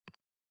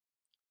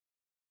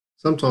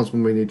sometimes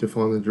when we need to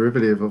find the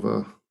derivative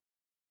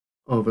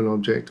of an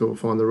object or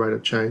find the rate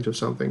of change of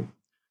something,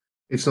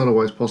 it's not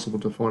always possible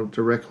to find it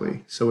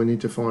directly. So we need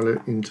to find it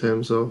in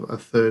terms of a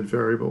third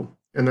variable,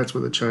 and that's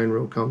where the chain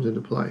rule comes into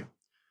play.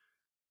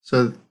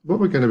 So what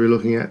we're going to be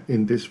looking at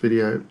in this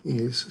video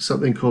is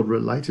something called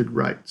related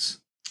rates.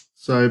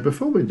 So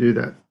before we do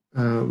that,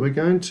 we're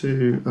going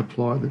to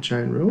apply the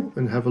chain rule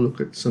and have a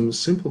look at some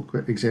simple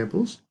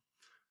examples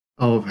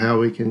of how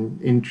we can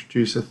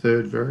introduce a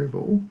third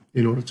variable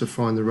in order to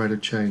find the rate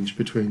of change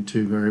between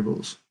two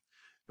variables.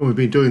 And we've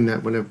been doing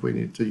that whenever we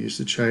need to use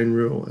the chain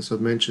rule, as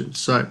I've mentioned.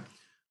 So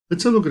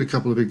let's have a look at a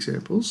couple of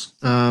examples.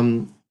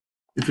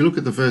 If you look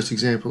at the first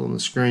example on the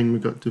screen,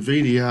 we've got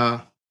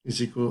dvdr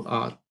is equal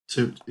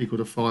to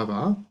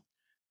 5r,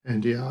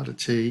 and dr to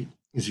t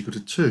is equal to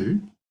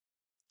 2.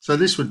 So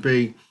this would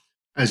be,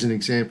 as an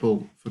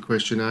example for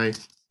question A,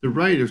 the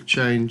rate of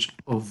change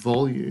of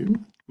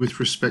volume with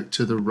respect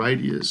to the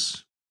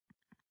radius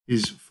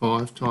is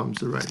 5 times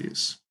the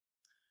radius.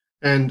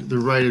 And the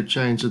rate of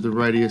change of the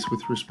radius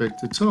with respect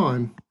to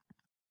time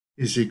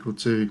is equal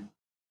to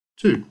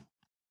 2.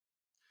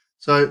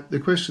 So the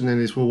question then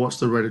is, well, what's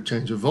the rate of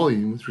change of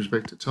volume with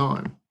respect to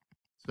time?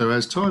 So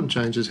as time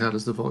changes, how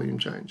does the volume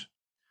change?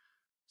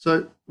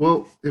 So,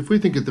 well, if we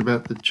think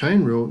about the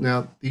chain rule,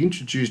 now the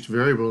introduced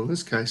variable in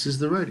this case is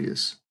the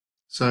radius.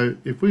 So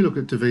if we look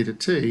at dv to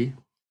t,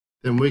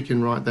 then we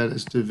can write that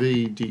as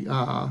dv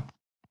dr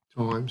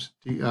times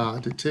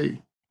dr to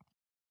t.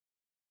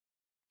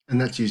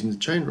 And that's using the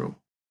chain rule.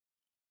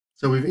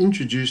 So we've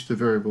introduced the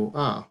variable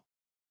r,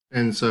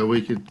 and so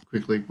we could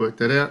quickly work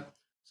that out.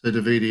 So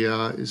dv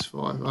dr is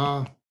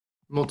 5r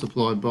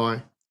multiplied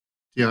by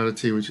dr to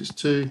t, which is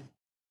 2.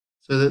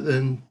 So that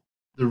then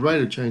the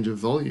rate of change of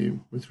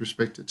volume with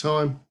respect to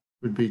time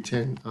would be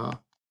 10r.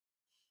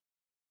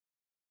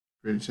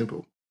 Pretty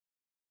simple.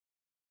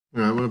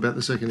 All right, what about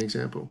the second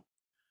example?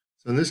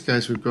 So in this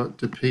case, we've got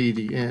dp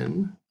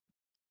dn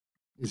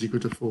is equal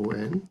to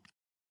 4n,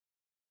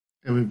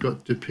 and we've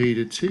got dp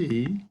to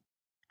t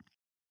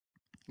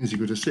is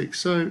equal to 6.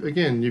 So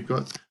again, you've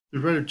got the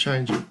rate of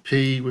change of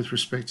p with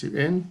respect to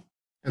n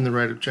and the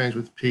rate of change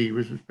with p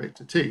with respect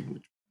to t,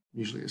 which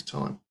usually is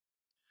time.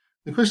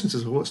 The question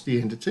says, well, what's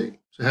dn to t?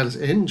 So how does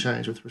n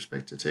change with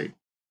respect to t?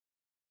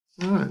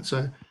 All right,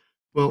 so,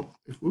 well,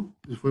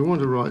 if we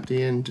want to write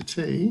dn to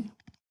t,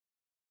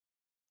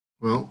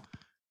 well,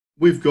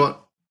 we've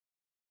got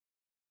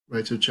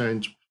rates of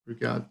change with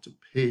regard to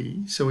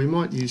p, so we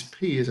might use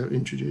p as our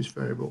introduced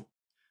variable.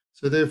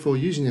 So therefore,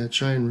 using our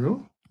chain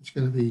rule, it's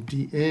going to be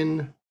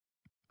dn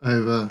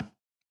over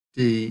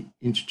d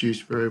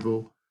introduced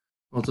variable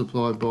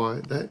multiplied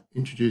by that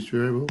introduced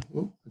variable.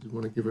 Oh, I didn't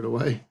want to give it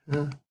away.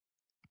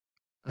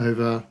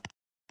 Over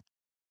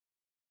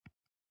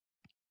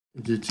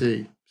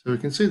dt. So we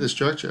can see the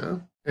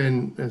structure,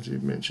 and as you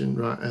mentioned,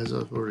 right, as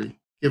I've already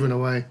given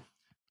away,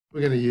 we're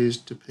going to use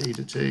dp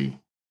to t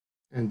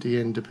and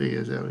dn to p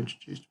as our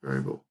introduced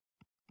variable.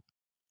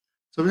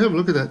 So we have a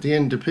look at that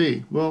dn to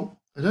p. Well,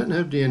 I don't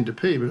have dn to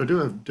p, but I do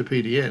have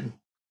dp dn.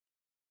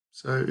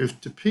 So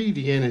if dp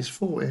dn is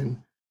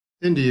 4n,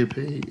 then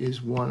dp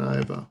is 1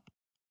 over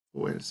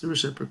 4n. It's the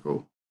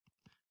reciprocal.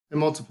 And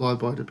multiplied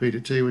by dp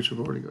to t, which we've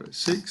already got, is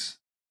 6.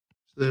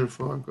 So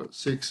therefore, I've got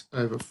 6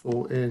 over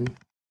 4n,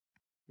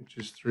 which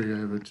is 3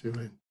 over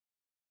 2n.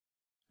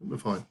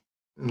 Simplified.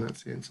 And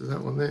that's the answer to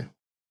that one there.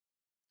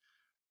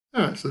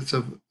 All right, so let's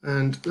have,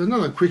 and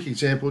another quick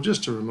example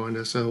just to remind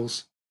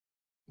ourselves.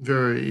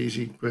 Very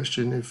easy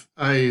question. If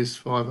a is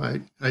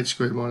 5h, h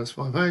squared minus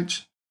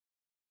 5h,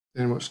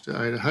 then what's to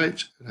a to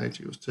h, and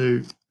h equals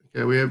 2.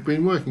 Okay, we have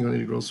been working on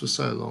integrals for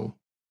so long.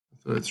 I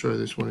thought I'd throw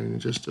this one in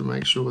just to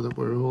make sure that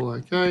we're all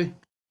okay.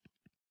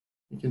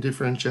 You can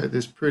differentiate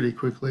this pretty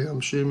quickly, I'm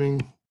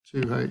assuming.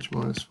 2h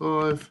minus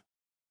 5.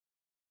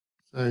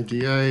 So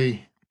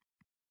dA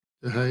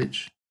to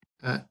h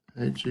at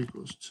h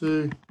equals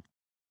 2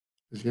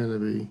 is going to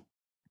be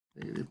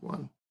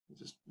 -1. It's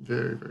just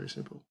very, very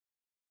simple.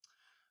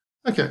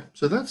 Okay,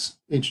 so that's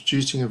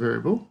introducing a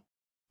variable.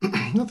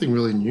 Nothing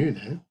really new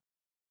there.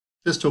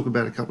 Just talk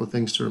about a couple of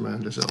things to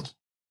remind ourselves.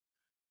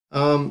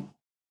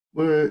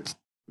 We're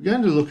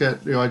going to look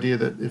at the idea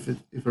that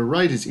if a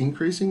rate is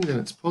increasing, then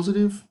it's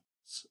positive,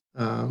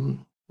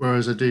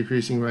 whereas a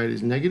decreasing rate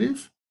is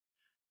negative.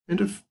 And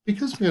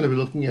because we're going to be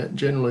looking at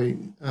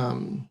generally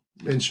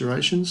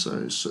mensuration,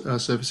 so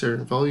surface area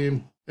and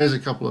volume, there's a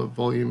couple of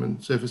volume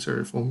and surface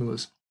area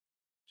formulas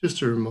just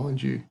to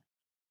remind you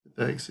that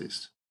they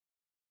exist.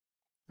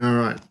 All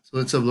right, so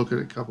let's have a look at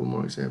a couple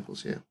more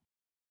examples here.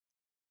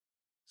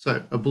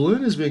 So a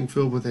balloon is being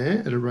filled with air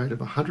at a rate of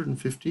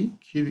 150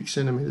 cubic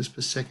centimeters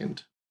per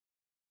second.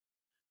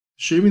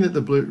 Assuming that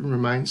the balloon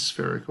remains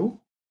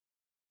spherical,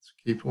 that's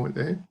a key point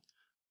there.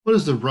 What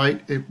is the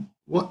rate?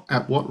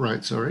 At what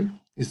rate, sorry,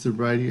 is the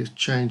radius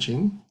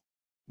changing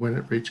when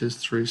it reaches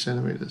 3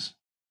 centimeters?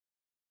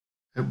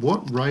 At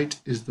what rate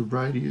is the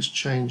radius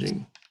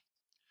changing?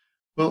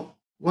 Well,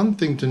 one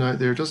thing to note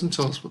there, it doesn't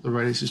tell us what the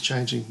radius is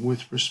changing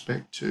with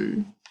respect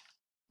to.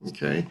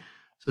 Okay,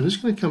 so I'm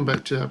just going to come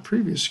back to our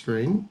previous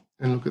screen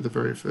and look at the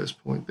very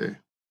first point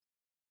there.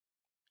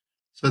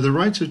 So the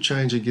rates of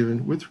change are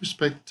given with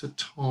respect to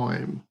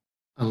time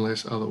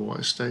unless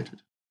otherwise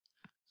stated.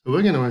 So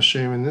we're going to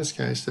assume in this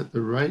case that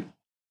the rate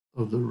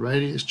of the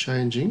radius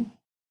changing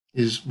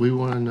is, we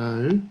want to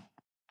know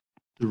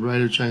the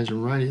rate of change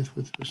in radius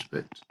with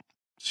respect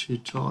to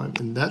time,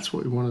 and that's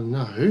what we want to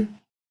know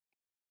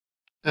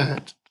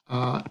at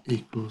r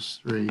equals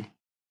 3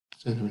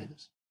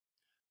 centimeters.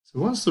 So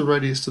once the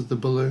radius of the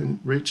balloon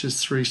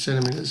reaches 3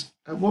 centimeters,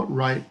 at what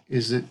rate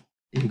is it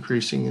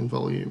increasing in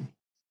volume?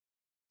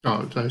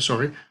 Oh, no,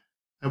 sorry.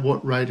 At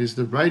what rate is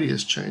the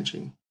radius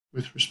changing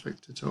with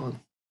respect to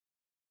time?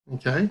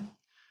 Okay,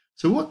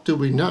 so what do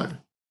we know?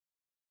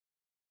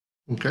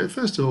 Okay,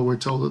 first of all, we're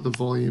told that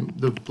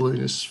the balloon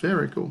is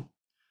spherical.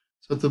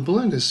 So if the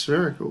balloon is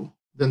spherical,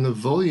 then the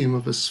volume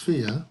of a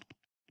sphere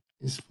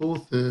is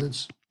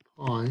 4/3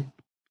 pi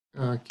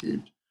r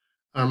cubed.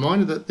 A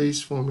reminder that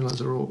these formulas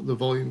are all, the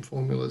volume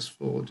formulas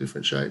for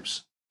different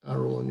shapes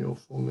are all on your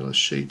formula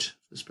sheet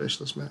for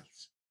specialist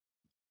maths.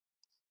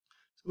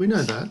 So we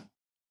know that.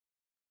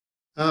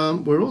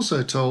 We're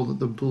also told that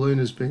the balloon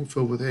is being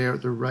filled with air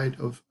at the rate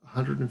of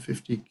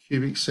 150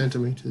 cubic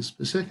centimeters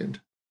per second.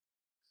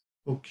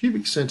 Well,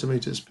 cubic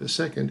centimeters per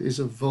second is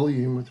a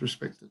volume with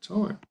respect to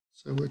time.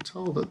 So we're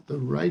told that the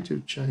rate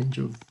of change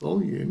of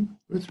volume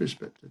with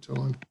respect to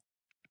time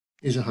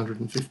is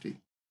 150.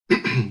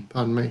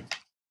 Pardon me.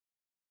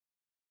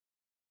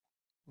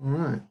 All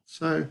right,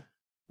 so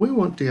we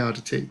want dr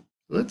to t.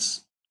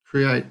 Let's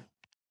create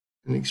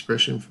an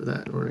expression for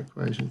that, or an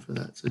equation for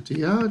that. So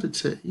dr to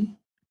t,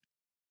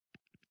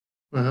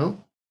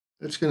 well,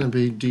 that's going to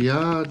be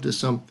dr to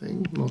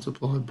something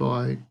multiplied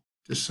by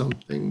to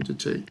something to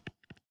t.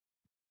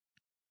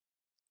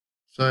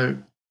 So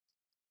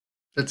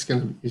that's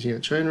going to be using a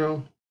chain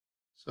rule.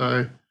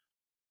 So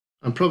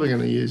I'm probably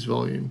going to use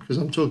volume because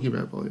I'm talking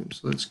about volume.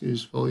 So let's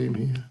use volume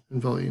here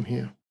and volume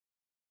here.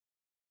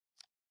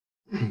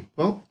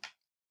 Well,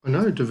 I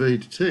know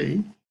dv to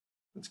t.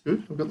 That's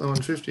good. I've got the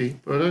 150,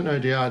 but I don't know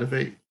dr to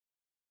v.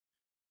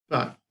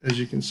 But as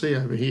you can see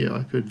over here,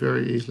 I could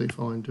very easily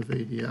find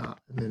dv dr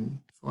and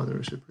then find the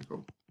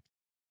reciprocal.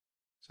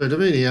 So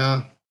dv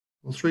dr,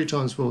 well, 3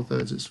 times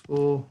 4/3 is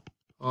 4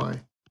 pi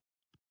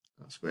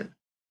r squared.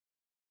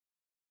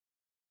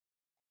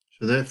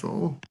 So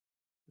therefore,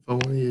 if I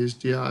want to use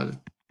dr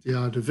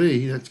to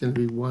v, that's going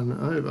to be 1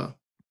 over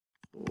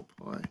 4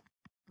 pi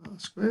r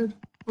squared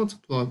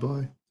multiplied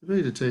by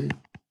dv to t,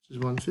 which is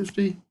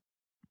 150.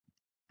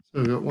 So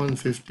we've got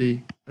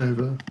 150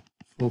 over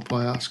 4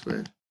 pi r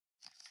squared.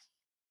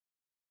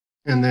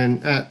 And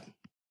then at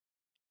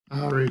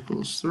r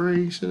equals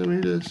 3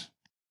 centimeters,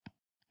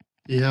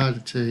 dr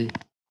to t is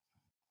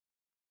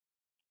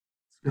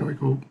going to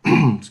equal,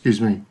 excuse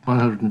me,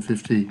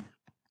 150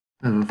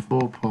 over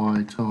 4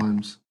 pi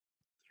times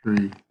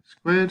 3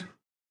 squared.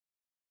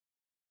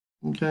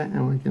 Okay,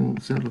 and we can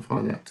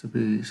simplify that to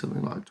be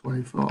something like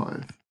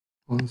 25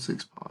 on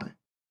 6 pi.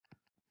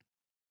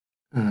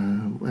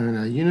 And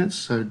our units,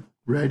 so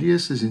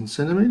radius is in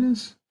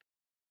centimeters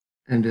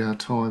and our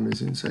time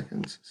is in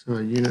seconds. So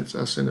our units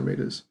are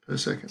centimeters per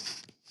second.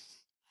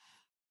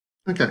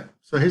 Okay,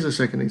 so here's a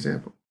second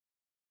example.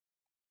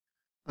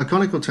 A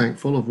conical tank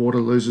full of water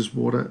loses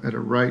water at a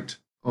rate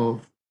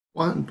of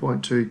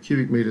 1.2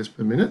 cubic meters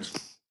per minute.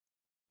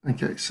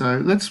 Okay, so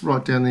let's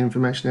write down the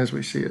information as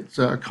we see it.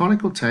 So a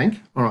conical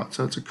tank, all right,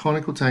 so it's a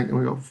conical tank and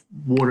we've got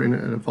water in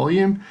it at a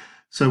volume.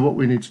 So what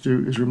we need to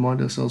do is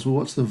remind ourselves, well,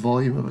 what's the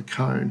volume of a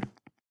cone?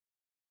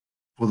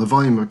 Well, the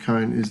volume of a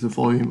cone is the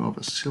volume of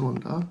a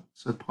cylinder,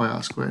 so pi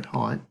r squared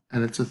height,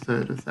 and it's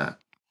 1/3 of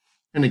that.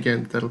 And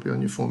again, that'll be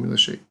on your formula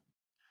sheet.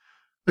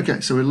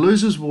 Okay, so it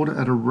loses water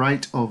at a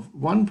rate of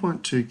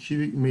 1.2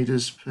 cubic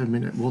meters per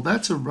minute. Well,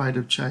 that's a rate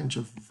of change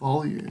of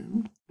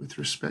volume with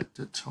respect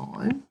to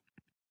time.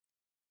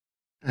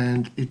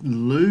 And it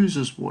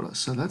loses water,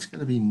 so that's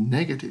going to be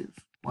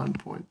negative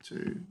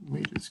 1.2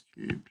 meters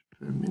cubed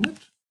per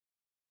minute.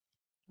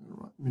 I'll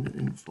write minute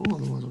in full,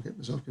 otherwise I'll get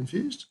myself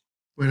confused.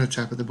 When a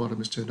tap at the bottom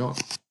is turned on.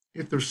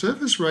 If the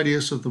surface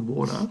radius of the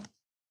water,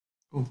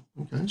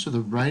 so the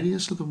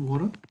radius of the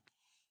water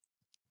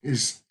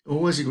is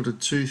always equal to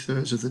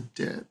 2/3 of the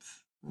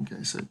depth.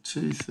 Okay, so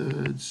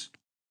 2/3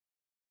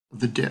 of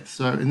the depth.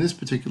 So in this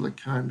particular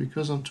cone,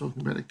 because I'm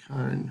talking about a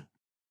cone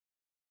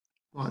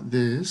like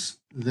this,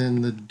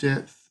 then the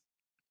depth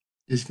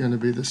is going to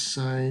be the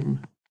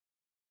same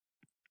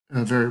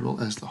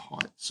variable as the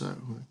height. So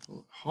I'm going to call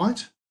it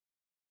height.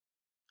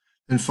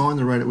 And find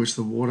the rate at which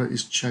the water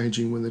is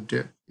changing when the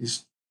depth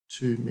is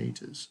 2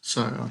 meters.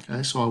 So,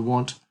 okay, so I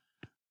want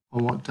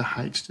the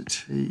h to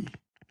t,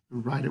 the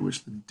rate at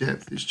which the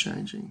depth is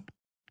changing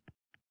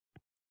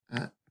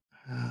at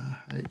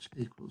h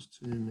equals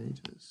 2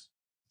 meters.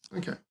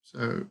 Okay,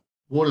 so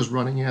water's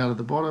running out of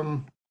the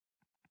bottom.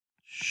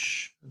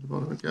 At the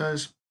bottom it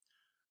goes.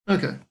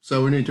 Okay,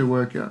 so we need to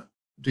work out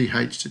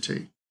dh to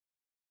t.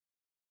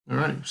 All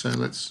right, so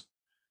let's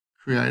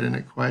create an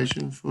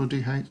equation for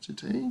dh to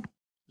t,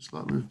 just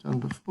like we've done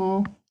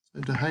before. So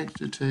dh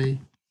to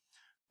t,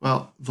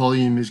 well,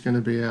 volume is going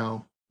to be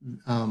our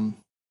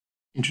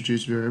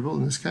introduced variable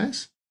in this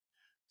case.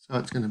 So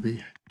it's going to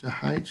be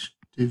dh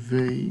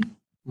dv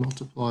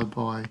multiplied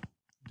by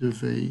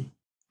dv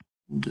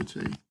dt.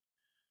 And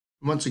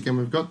once again,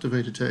 we've got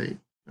dv dt.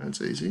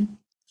 That's easy.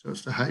 So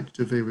it's the h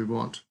to v we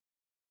want.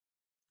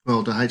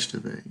 Well, the h to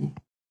v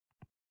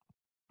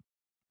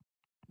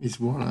is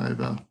 1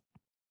 over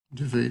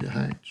dv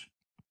to h.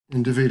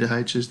 And dv to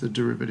h is the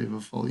derivative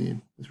of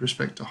volume with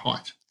respect to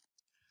height.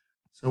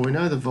 So we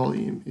know the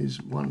volume is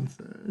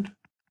 1/3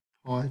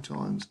 pi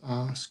times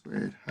r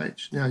squared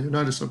h. Now you'll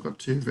notice I've got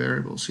two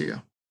variables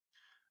here.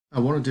 I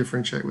want to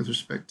differentiate with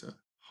respect to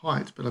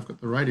height, but I've got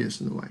the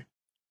radius in the way.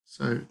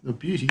 So the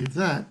beauty of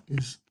that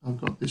is I've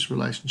got this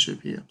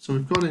relationship here. So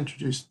we've got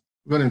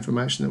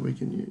information that we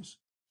can use.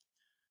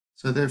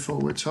 So therefore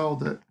we're told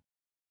that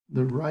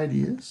the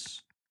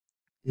radius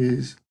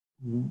is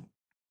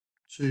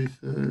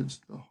 2/3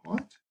 the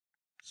height.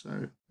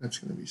 So that's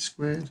going to be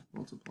squared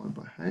multiplied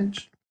by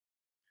h.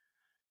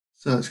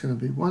 So it's going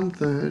to be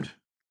 1/3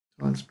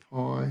 times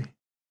pi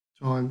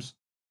times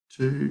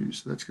 2.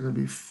 So that's going to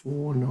be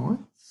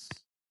 4/9.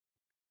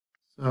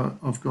 So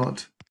I've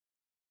got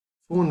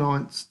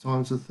 4/9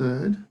 times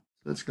 1/3. So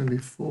that's going to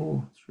be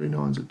 4. 3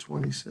 9s are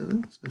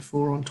 27. So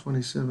 4 on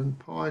 27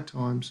 pi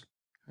times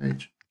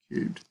h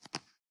cubed.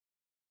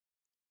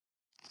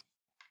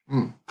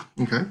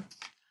 Okay.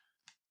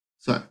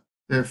 So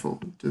therefore,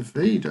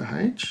 dv to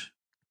h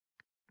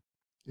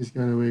is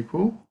going to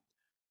equal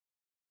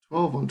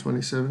 12 on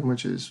 27,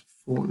 which is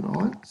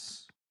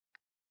 4/9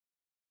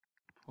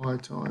 pi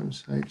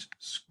times h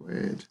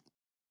squared.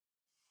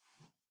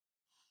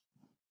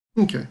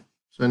 Okay,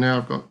 so now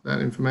I've got that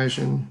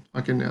information,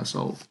 I can now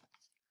solve.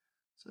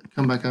 So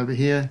come back over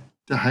here,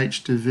 the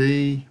h to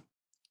v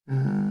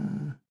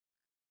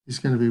is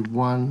going to be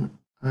 1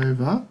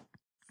 over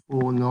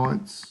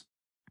 4/9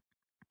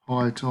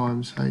 pi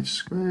times h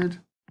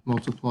squared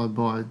multiplied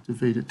by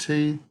dv to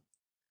t,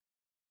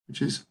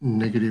 which is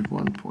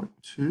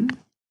 -1.2.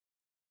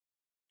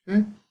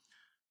 Okay,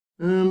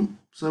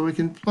 so we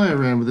can play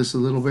around with this a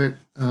little bit,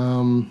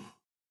 and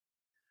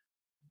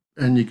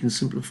you can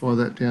simplify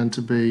that down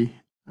to be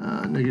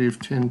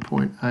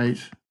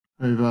 -10.8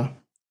 over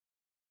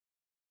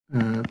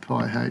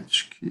pi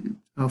h cubed,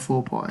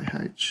 4 pi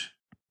h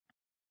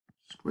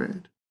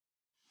squared.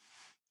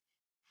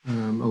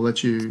 I'll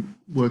let you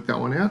work that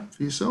one out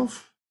for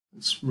yourself.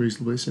 It's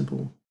reasonably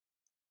simple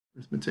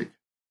arithmetic.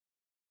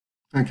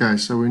 Okay,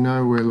 so we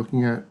know we're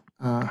looking at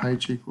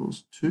h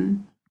equals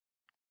 2.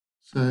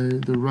 So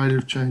the rate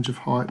of change of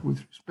height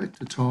with respect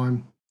to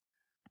time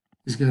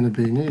is going to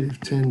be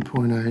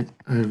 -10.8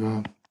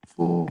 over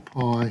 4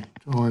 pi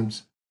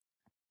times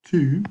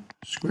 2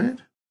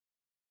 squared.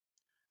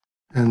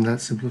 And that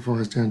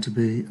simplifies down to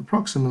be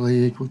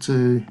approximately equal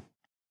to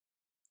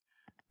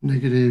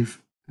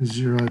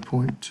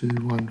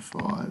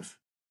 -0.215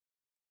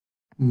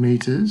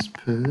 meters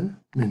per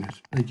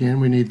minute.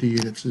 Again, we need the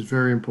units. It's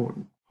very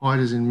important. Height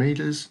is in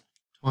meters,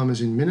 time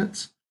is in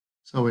minutes,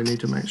 so we need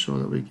to make sure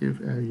that we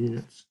give our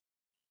units.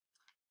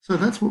 So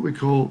that's what we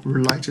call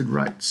related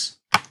rates,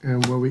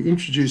 and where we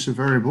introduce a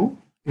variable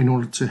in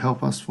order to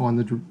help us find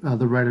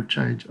the rate of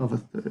change of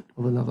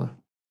another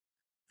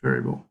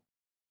variable.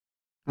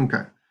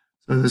 Okay,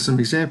 so there's some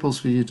examples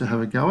for you to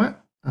have a go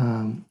at.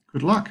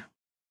 Good luck.